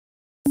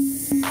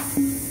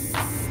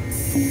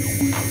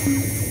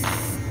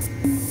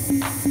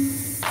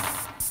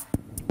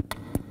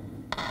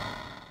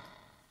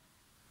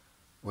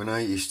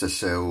used to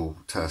sell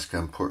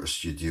Tetrakan Porter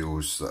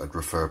Studios that I'd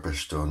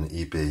refurbished on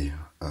eBay.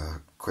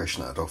 A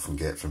question that I'd often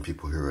get from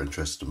people who were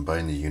interested in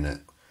buying the unit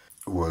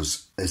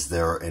was, is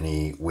there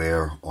any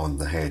wear on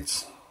the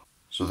heads?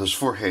 So there's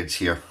 4 heads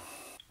here.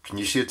 Can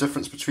you see a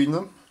difference between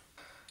them?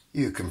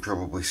 You can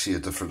probably see a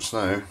difference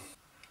now.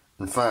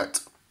 In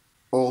fact,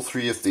 all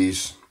 3 of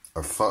these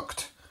are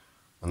fucked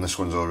and this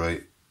one's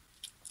alright.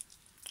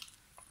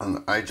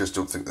 And I just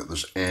don't think that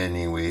there's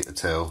any way to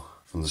tell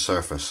from the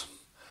surface.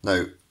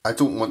 Now, I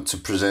don't want to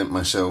present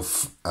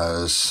myself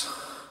as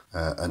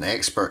an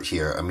expert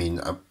here. I mean,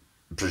 I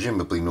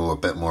presumably know a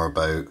bit more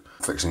about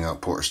fixing up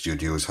Porter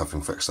Studios,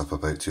 having fixed up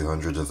about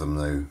 200 of them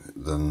now,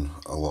 than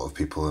a lot of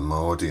people in my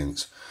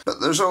audience.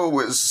 But there's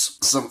always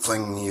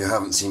something you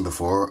haven't seen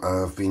before.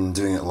 I've been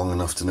doing it long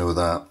enough to know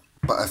that.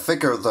 But I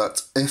figure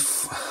that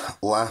if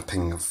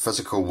lapping,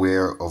 physical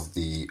wear of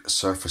the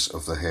surface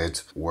of the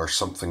head were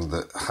something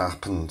that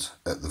happened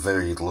at the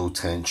very low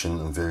tension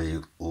and very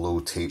low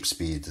tape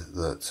speed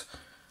that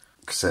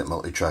cassette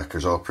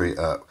multitrackers operate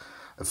at,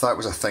 if that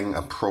was a thing,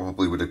 I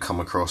probably would have come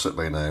across it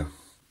by now.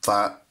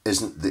 That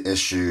isn't the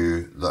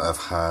issue that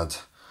I've had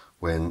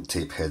when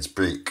tape heads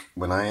break.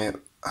 When I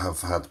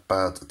have had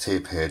bad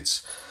tape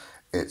heads,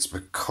 it's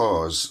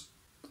because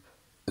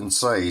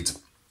inside,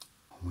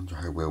 I wonder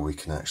how well we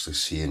can actually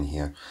see in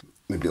here.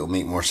 Maybe it'll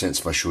make more sense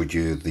if I showed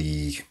you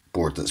the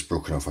board that's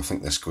broken off. I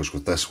think this goes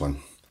with this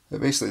one.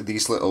 But basically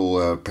these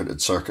little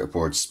printed circuit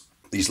boards,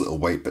 these little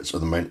white bits are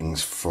the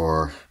mountings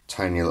for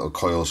tiny little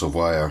coils of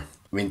wire.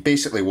 I mean,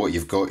 basically what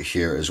you've got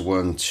here is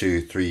 1,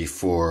 2, 3,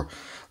 4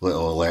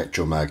 little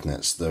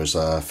electromagnets. There's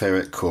a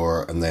ferrite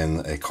core and then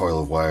a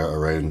coil of wire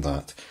around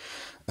that.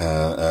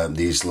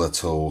 These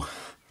little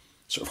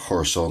sort of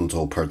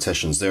horizontal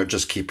partitions, they're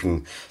just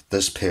keeping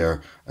this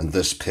pair and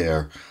this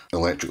pair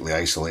electrically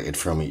isolated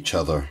from each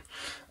other.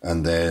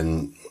 And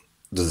then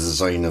the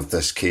design of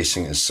this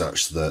casing is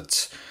such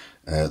that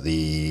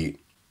the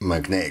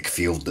magnetic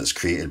field that's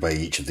created by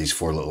each of these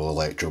 4 little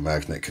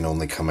electromagnet can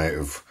only come out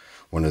of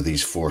one of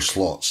these 4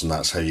 slots, and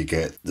that's how you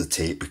get the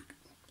tape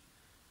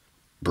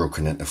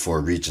broken into 4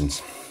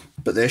 regions.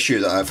 But the issue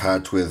that I've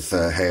had with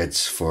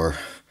heads for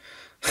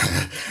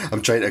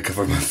I'm trying to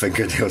cover my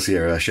fingernails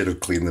here. I should have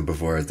cleaned them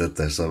before I did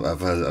this.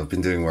 I've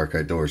been doing work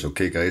outdoors,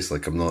 okay guys,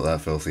 like I'm not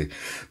that filthy.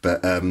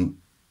 But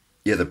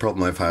yeah, the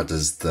problem I've had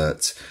is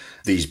that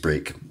these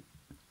break.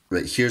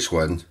 Right, here's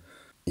one.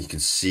 You can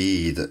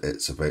see that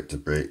it's about to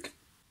break.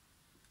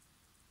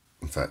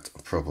 In fact,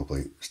 I'll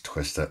probably just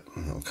twist it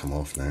and it'll come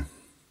off now.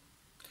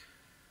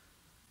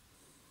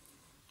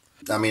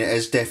 I mean, it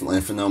is definitely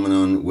a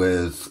phenomenon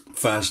with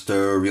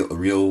faster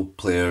real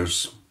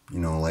players, you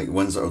know, like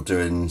ones that are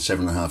doing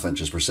 7.5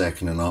 inches per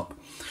second and up.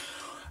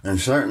 And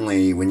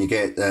certainly when you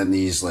get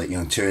these, like, you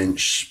know,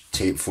 2-inch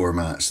tape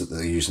formats that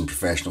they use in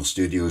professional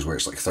studios where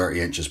it's like 30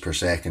 inches per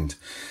second,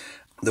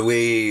 the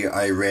way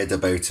I read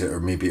about it, or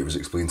maybe it was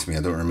explained to me,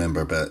 I don't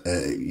remember, but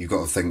you've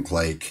got to think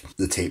like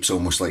the tape's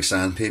almost like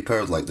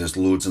sandpaper, like there's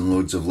loads and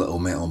loads of little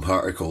metal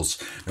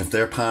particles. And if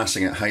they're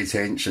passing at high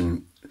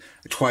tension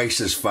twice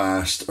as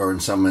fast, or in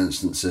some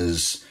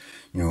instances,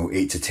 you know,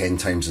 8 to 10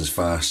 times as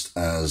fast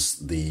as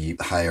the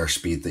higher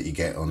speed that you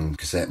get on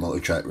cassette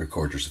multitrack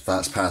recorders, if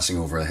that's passing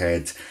over a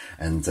head,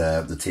 and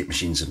the tape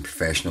machine's in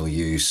professional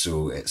use,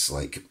 so it's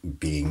like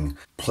being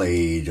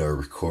played or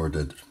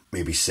recorded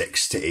maybe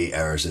 6 to 8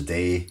 hours a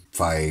day,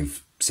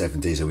 5,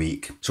 7 days a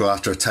week. So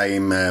after a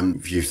time,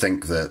 if you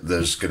think that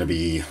there's going to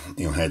be,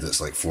 you know, a head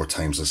that's like 4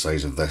 times the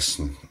size of this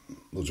and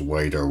loads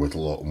wider with a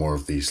lot more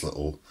of these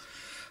little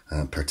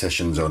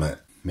partitions on it,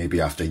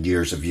 maybe after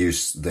years of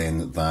use,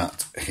 then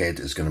that head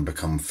is going to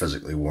become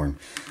physically worn.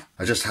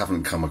 I just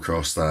haven't come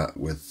across that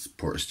with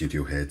Porter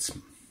Studio heads.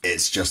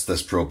 It's just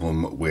this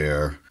problem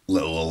where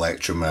little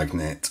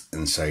electromagnet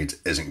inside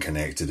isn't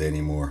connected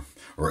anymore,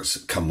 or it's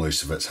come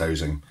loose of its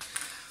housing.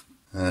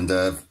 And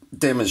I've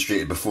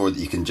demonstrated before that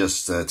you can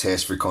just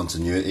test for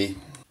continuity.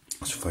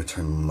 So if I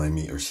turn my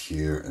meters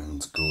here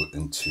and go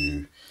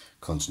into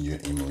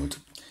continuity mode,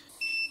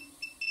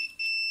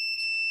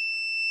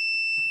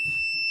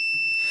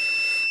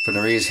 for an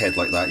erase head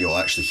like that, you'll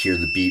actually hear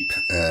the beep.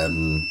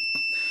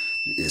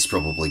 It's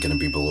probably going to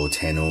be below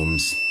 10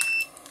 ohms.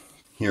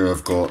 Here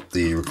I've got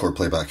the record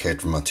playback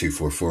head from my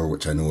 244,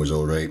 which I know is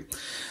alright.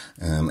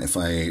 If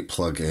I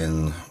plug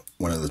in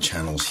one of the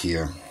channels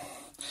here,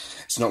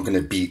 it's not going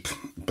to beep,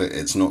 but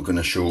it's not going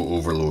to show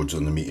overloads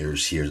on the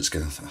meters here. It's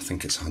going to, I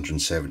think it's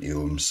 170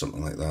 ohms,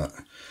 something like that.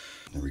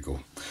 There we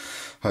go.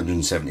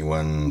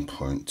 171.2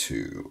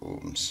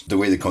 ohms. The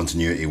way the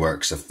continuity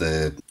works, if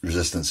the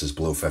resistance is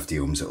below 50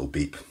 ohms, it'll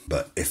beep.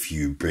 But if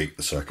you break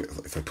the circuit,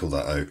 if I pull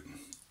that out,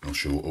 it'll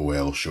show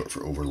OL, short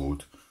for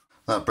overload.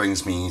 That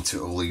brings me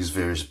to all these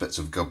various bits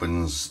of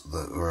gubbins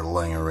that were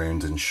lying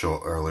around and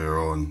shot earlier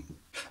on.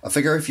 I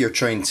figure if you're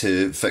trying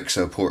to fix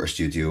a Porter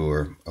Studio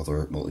or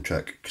other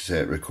multitrack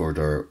cassette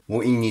recorder,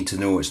 what you need to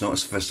know, it's not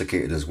as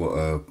sophisticated as what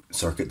a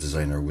circuit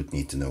designer would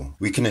need to know.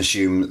 We can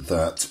assume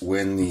that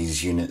when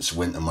these units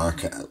went to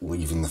market,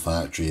 leaving the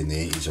factory in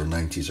the 80s or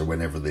 90s or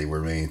whenever they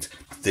were made,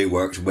 they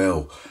worked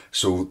well.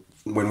 So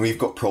when we've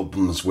got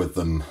problems with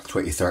them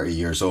 20, 30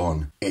 years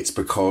on, it's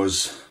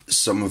because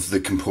some of the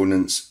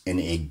components in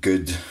a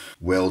good,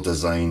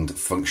 well-designed,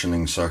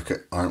 functioning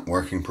circuit aren't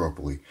working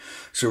properly.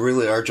 So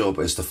really our job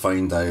is to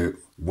find out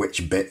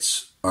which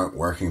bits aren't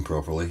working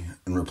properly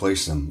and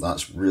replace them.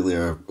 That's really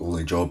our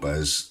only job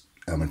as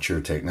amateur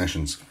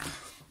technicians.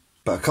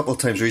 But a couple of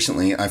times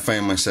recently I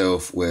found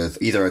myself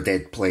with either a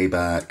dead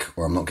playback,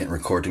 or I'm not getting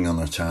recording on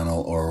a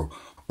channel, or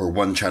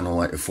one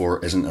channel out of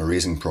 4 isn't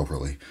erasing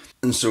properly.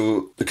 And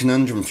so the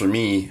conundrum for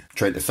me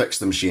trying to fix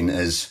the machine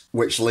is,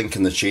 which link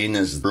in the chain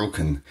is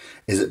broken?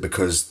 Is it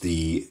because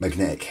the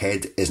magnetic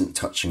head isn't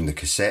touching the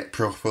cassette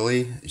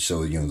properly?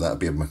 So, that'd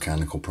be a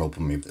mechanical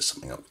problem. Maybe there's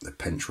something up with the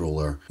pinch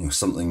roller,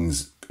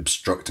 something's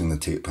obstructing the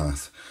tape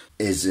path.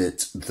 Is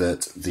it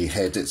that the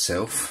head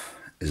itself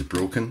is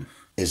broken?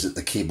 Is it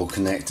the cable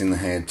connecting the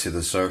head to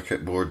the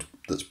circuit board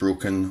that's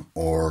broken?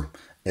 Or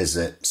is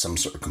it some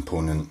sort of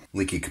component,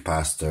 leaky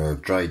capacitor,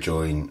 dry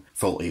joint,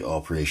 faulty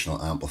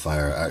operational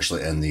amplifier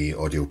actually in the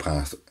audio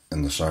path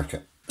in the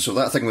circuit? So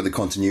that thing with the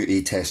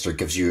continuity tester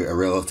gives you a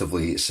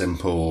relatively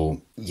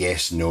simple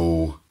yes,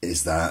 no,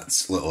 is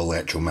that little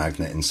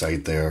electromagnet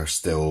inside there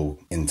still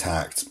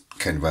intact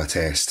kind of a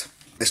test.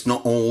 It's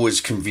not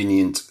always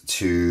convenient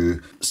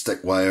to stick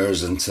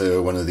wires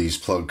into one of these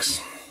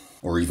plugs,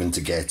 or even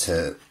to get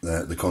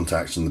the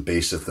contacts in the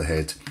base of the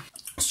head.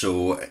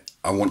 So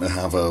I want to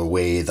have a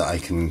way that I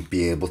can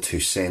be able to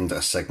send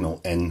a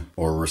signal in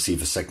or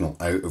receive a signal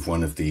out of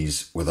one of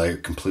these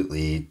without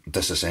completely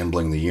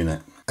disassembling the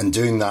unit. And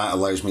doing that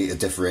allows me to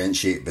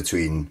differentiate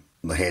between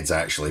the head's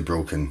actually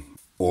broken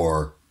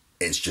or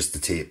it's just the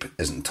tape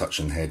isn't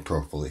touching the head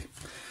properly.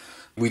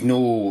 We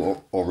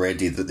know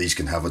already that these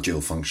can have a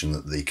dual function,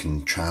 that they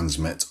can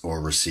transmit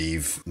or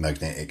receive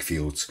magnetic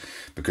fields,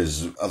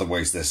 because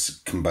otherwise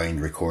this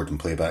combined record and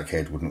playback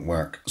head wouldn't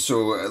work.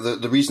 So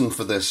the reason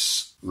for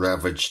this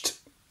ravaged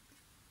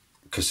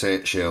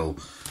cassette shell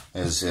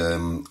is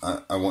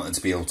I wanted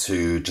to be able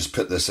to just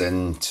put this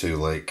in to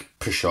like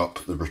push up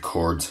the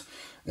record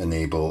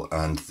enable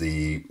and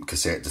the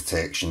cassette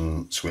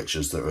detection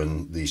switches that are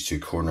in these two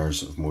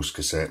corners of most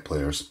cassette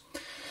players.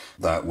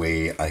 That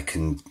way I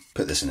can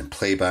put this in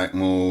playback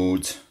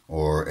mode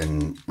or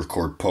in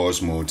record pause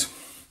mode,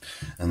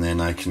 and then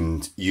I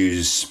can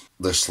use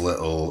this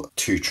little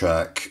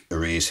 2-track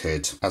erase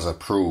head as a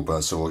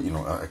probe. So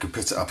I can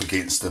put it up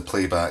against the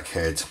playback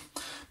head.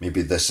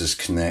 Maybe this is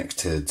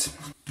connected.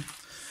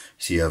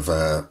 See, I've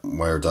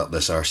wired up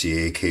this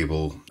RCA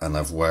cable and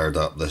I've wired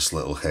up this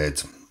little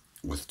head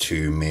with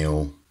 2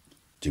 male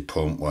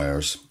DuPont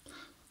wires.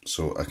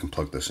 So I can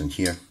plug this in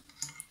here.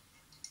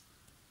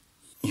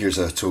 Here's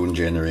a tone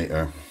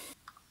generator.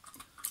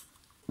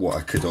 What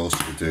I could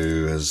also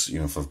do is,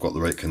 if I've got the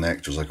right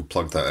connectors, I could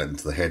plug that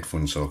into the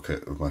headphone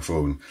socket of my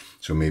phone.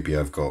 So maybe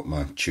I've got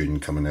my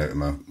tune coming out of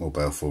my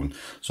mobile phone.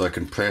 So I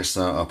can press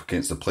that up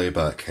against the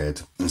playback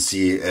head and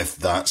see if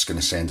that's going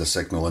to send a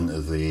signal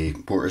into the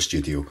Porta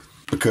Studio.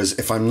 Because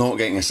if I'm not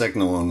getting a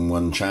signal on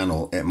one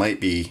channel, it might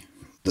be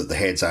that the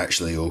head's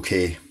actually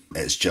okay.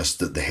 It's just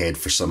that the head,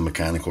 for some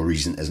mechanical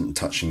reason, isn't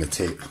touching the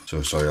tape.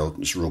 So sorry, I'll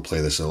just role play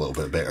this a little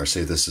bit better.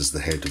 Say this is the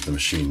head of the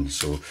machine.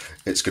 So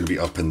it's going to be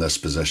up in this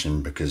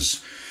position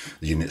because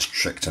the unit's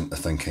tricked into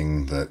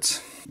thinking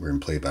that we're in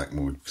playback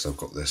mode because I've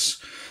got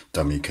this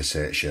dummy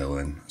cassette shell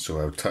in. So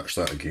I would touch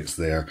that against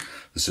there.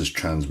 This is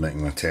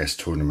transmitting my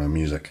test tone of my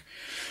music.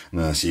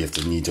 And then I see if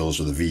the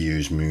needles or the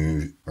VUs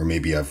move, or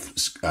maybe I've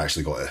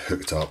actually got it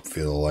hooked up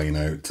via the line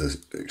out to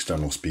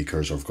external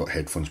speakers, or I've got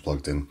headphones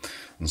plugged in.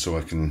 And so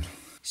I can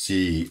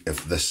see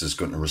if this is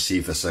going to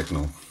receive a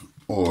signal.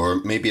 Or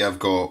maybe I've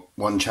got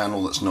one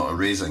channel that's not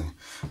erasing.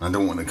 I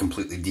don't want to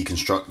completely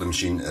deconstruct the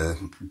machine to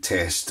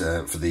test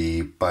for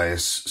the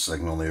bias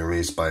signal, the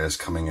erase bias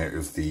coming out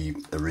of the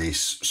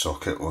erase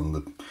socket on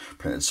the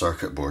printed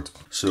circuit board.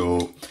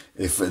 So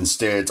if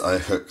instead I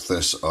hook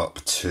this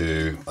up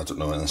to, I don't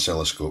know, an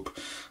oscilloscope,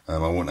 I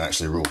won't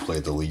actually role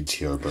play the lead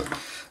here, but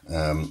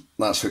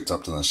that's hooked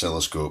up to an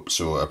oscilloscope.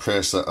 So I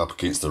press that up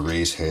against the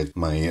raise head.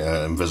 My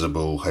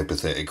invisible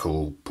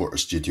hypothetical Porta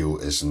Studio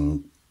is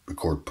in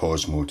record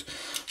pause mode.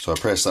 So I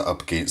press that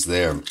up against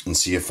there and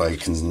see if I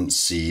can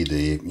see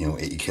the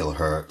 80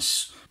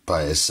 kilohertz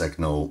bias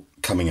signal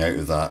coming out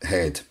of that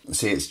head.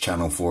 Say it's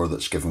channel 4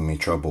 that's giving me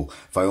trouble.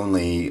 If I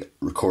only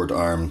record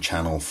arm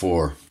channel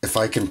 4, if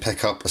I can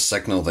pick up a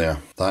signal there,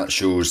 that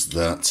shows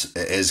that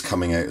it is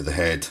coming out of the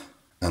head.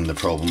 And the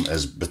problem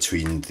is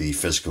between the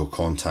physical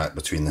contact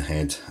between the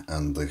head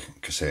and the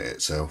cassette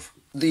itself.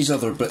 These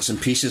other bits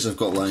and pieces I've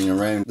got lying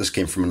around, this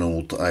came from an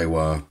old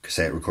Iowa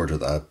cassette recorder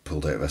that I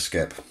pulled out of a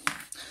skip.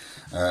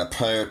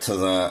 Prior to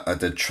that, I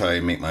did try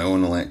and make my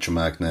own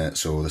electromagnet,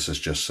 so this is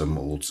just some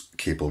old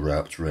cable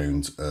wrapped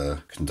around a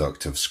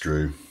conductive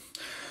screw.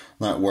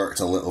 That worked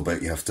a little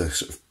bit. You have to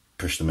sort of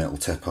push the metal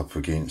tip up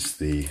against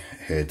the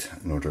head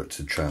in order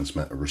to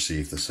transmit or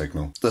receive the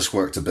signal. This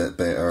worked a bit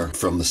better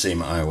from the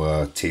same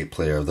Iowa tape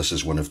player. This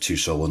is one of 2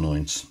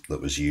 solenoids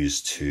that was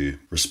used to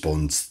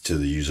respond to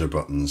the user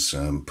buttons,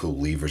 pull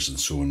levers and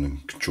so on,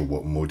 and control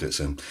what mode it's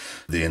in.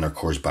 The inner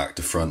core's back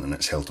to front and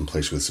it's held in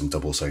place with some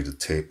double-sided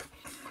tape.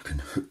 I can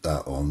hook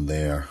that on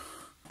there,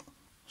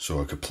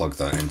 so I could plug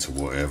that into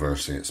whatever,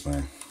 say it's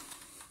my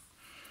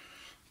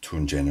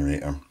tone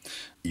generator.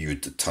 You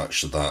would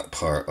attach that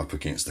part up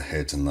against the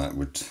head and that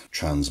would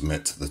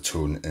transmit the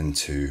tone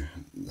into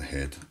the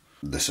head.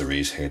 This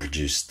erase head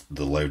produced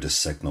the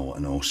loudest signal,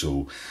 and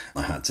also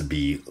I had to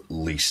be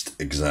least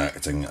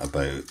exacting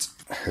about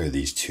how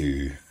these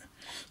two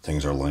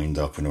things are lined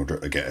up in order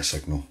to get a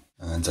signal.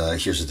 And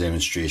here's a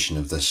demonstration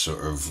of this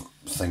sort of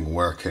thing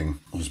working.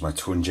 Here's my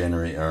tone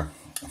generator.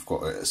 I've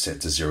got it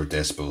set to 0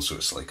 decibels, so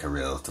it's like a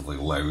relatively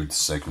loud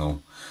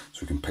signal, so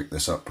we can pick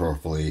this up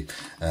properly.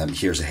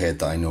 Here's a head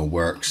that I know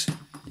works.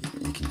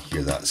 You can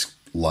hear that's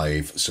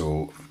live.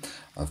 So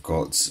I've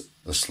got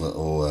this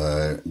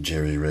little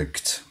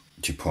jerry-rigged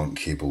DuPont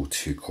cable,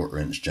 2/4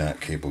 inch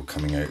jack cable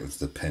coming out of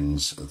the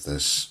pins of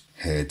this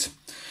head.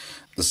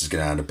 This is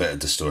going to add a bit of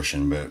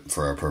distortion, but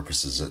for our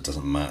purposes it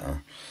doesn't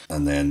matter.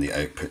 And then the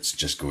output's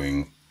just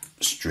going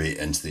straight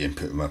into the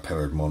input of my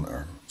powered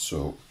monitor.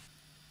 So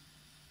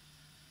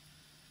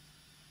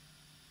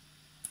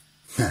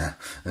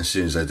as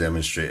soon as I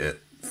demonstrate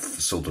it,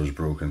 the solder's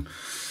broken.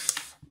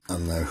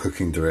 I'm now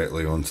hooking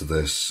directly onto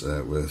this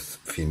with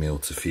female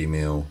to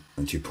female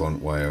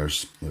DuPont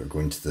wires that are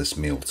going to this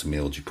male to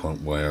male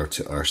DuPont wire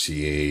to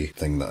RCA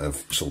thing that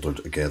I've soldered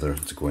together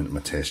to go into my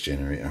test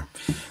generator.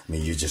 I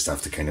mean, you just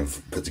have to kind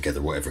of put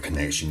together whatever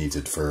connection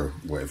needed for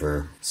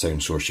whatever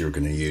sound source you're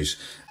going to use.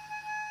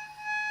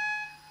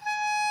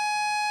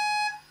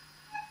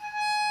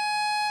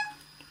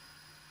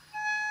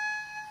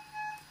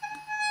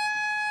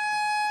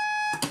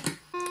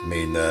 I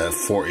mean,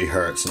 40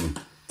 hertz and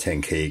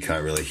 10k you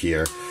can't really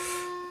hear.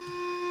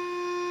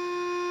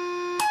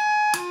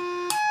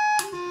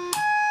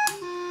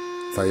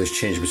 If I just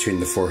change between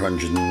the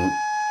 400 and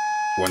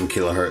 1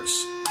 kilohertz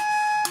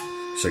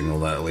signal,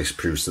 that at least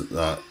proves that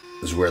that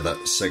is where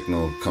that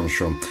signal comes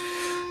from.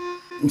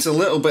 It's a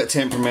little bit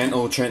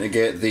temperamental trying to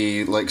get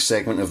the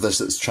segment of this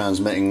that's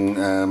transmitting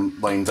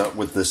lined up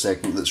with the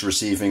segment that's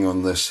receiving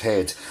on this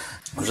head.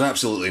 There's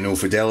absolutely no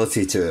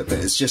fidelity to it, but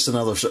it's just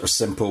another sort of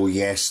simple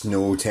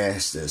yes-no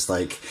test. It's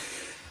like,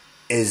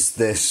 is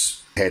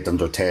this head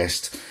under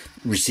test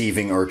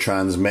receiving or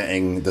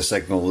transmitting the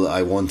signal that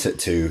I want it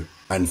to?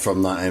 And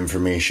from that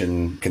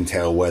information can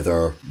tell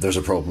whether there's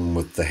a problem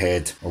with the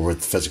head or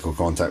with physical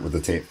contact with the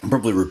tape. I'm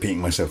probably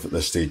repeating myself at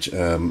this stage,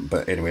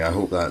 but anyway, I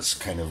hope that's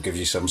kind of gives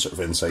you some sort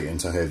of insight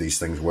into how these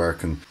things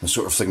work and the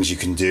sort of things you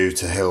can do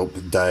to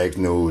help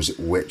diagnose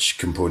which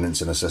components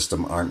in a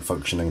system aren't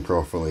functioning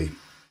properly.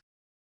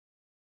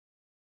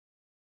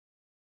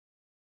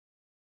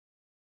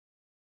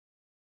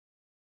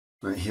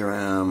 Right, here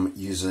I am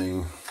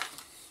using,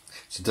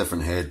 it's a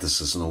different head.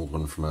 This is an old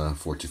one from a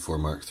 44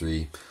 Mark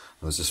III.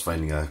 I was just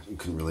finding I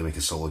couldn't really make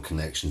a solid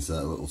connection to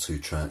that little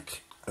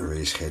 2-track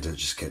erase head. It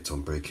just kept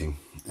on breaking.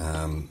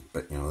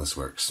 But you know, this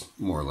works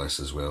more or less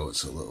as well.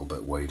 It's a little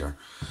bit wider.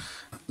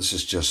 This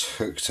is just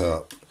hooked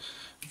up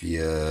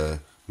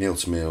via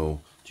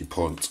male-to-male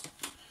DuPont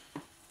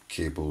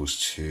cables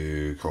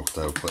to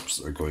crocodile clips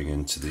that are going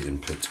into the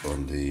input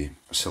on the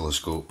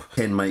oscilloscope.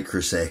 10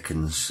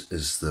 microseconds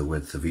is the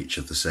width of each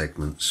of the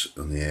segments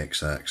on the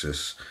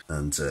x-axis,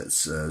 and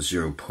it's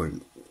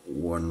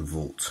 0.1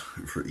 volt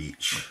for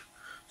each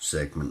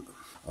segment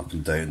up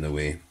and down the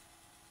way.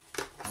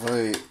 If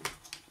I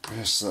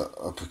press that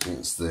up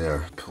against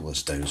there, pull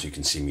this down so you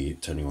can see me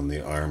turning on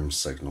the arm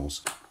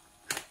signals.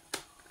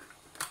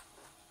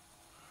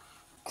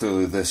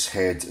 Clearly this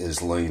head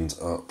is lined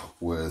up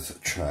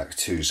with track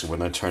 2, so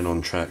when I turn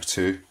on track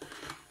 2,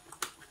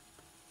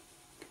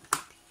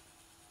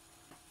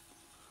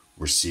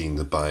 we're seeing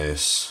the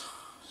bias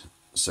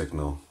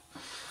signal.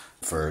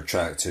 For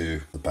track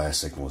 2, the bias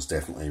signal is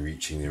definitely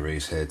reaching the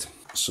erase head,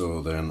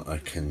 so then I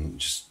can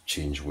just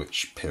change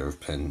which pair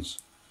of pins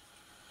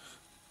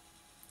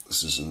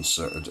this is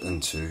inserted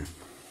into.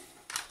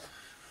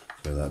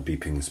 So that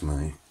beeping is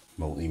my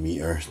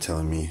multimeter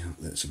telling me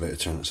that it's about to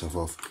turn itself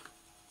off.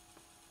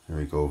 There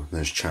we go,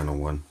 there's channel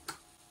 1.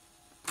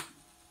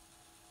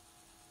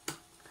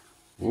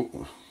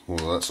 Oh,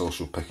 well that's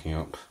also picking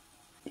up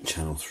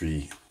channel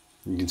 3.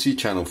 You can see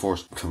channel 4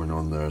 coming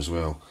on there as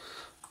well.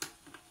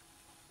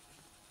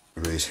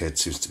 Erase head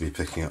seems to be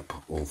picking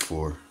up all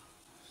 4 of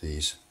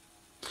these.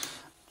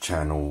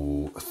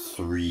 Channel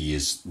 3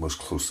 is most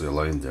closely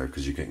aligned there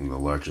because you're getting the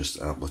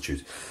largest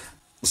amplitude.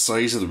 The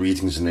size of the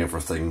readings and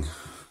everything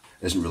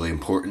isn't really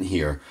important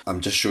here.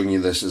 I'm just showing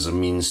you this as a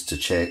means to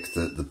check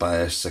that the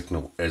bias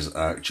signal is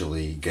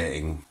actually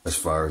getting as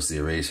far as the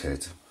erase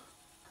head.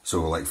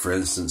 So like for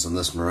instance on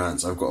this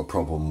Marantz, I've got a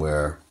problem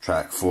where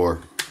track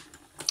 4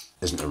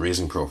 isn't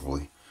erasing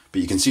properly,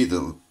 but you can see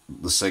the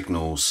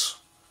signal's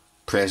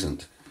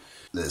present.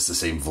 it's the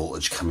same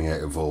voltage coming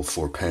out of all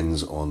 4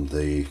 pins on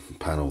the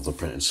panel of the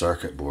printed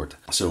circuit board.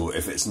 So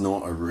if it's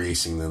not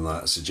erasing, then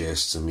that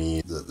suggests to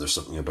me that there's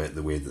something about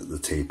the way that the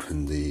tape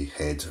and the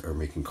head are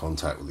making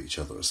contact with each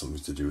other. It's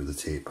something to do with the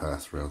tape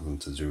path rather than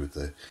to do with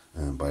the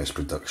bias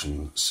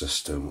production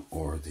system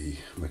or the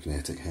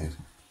magnetic head.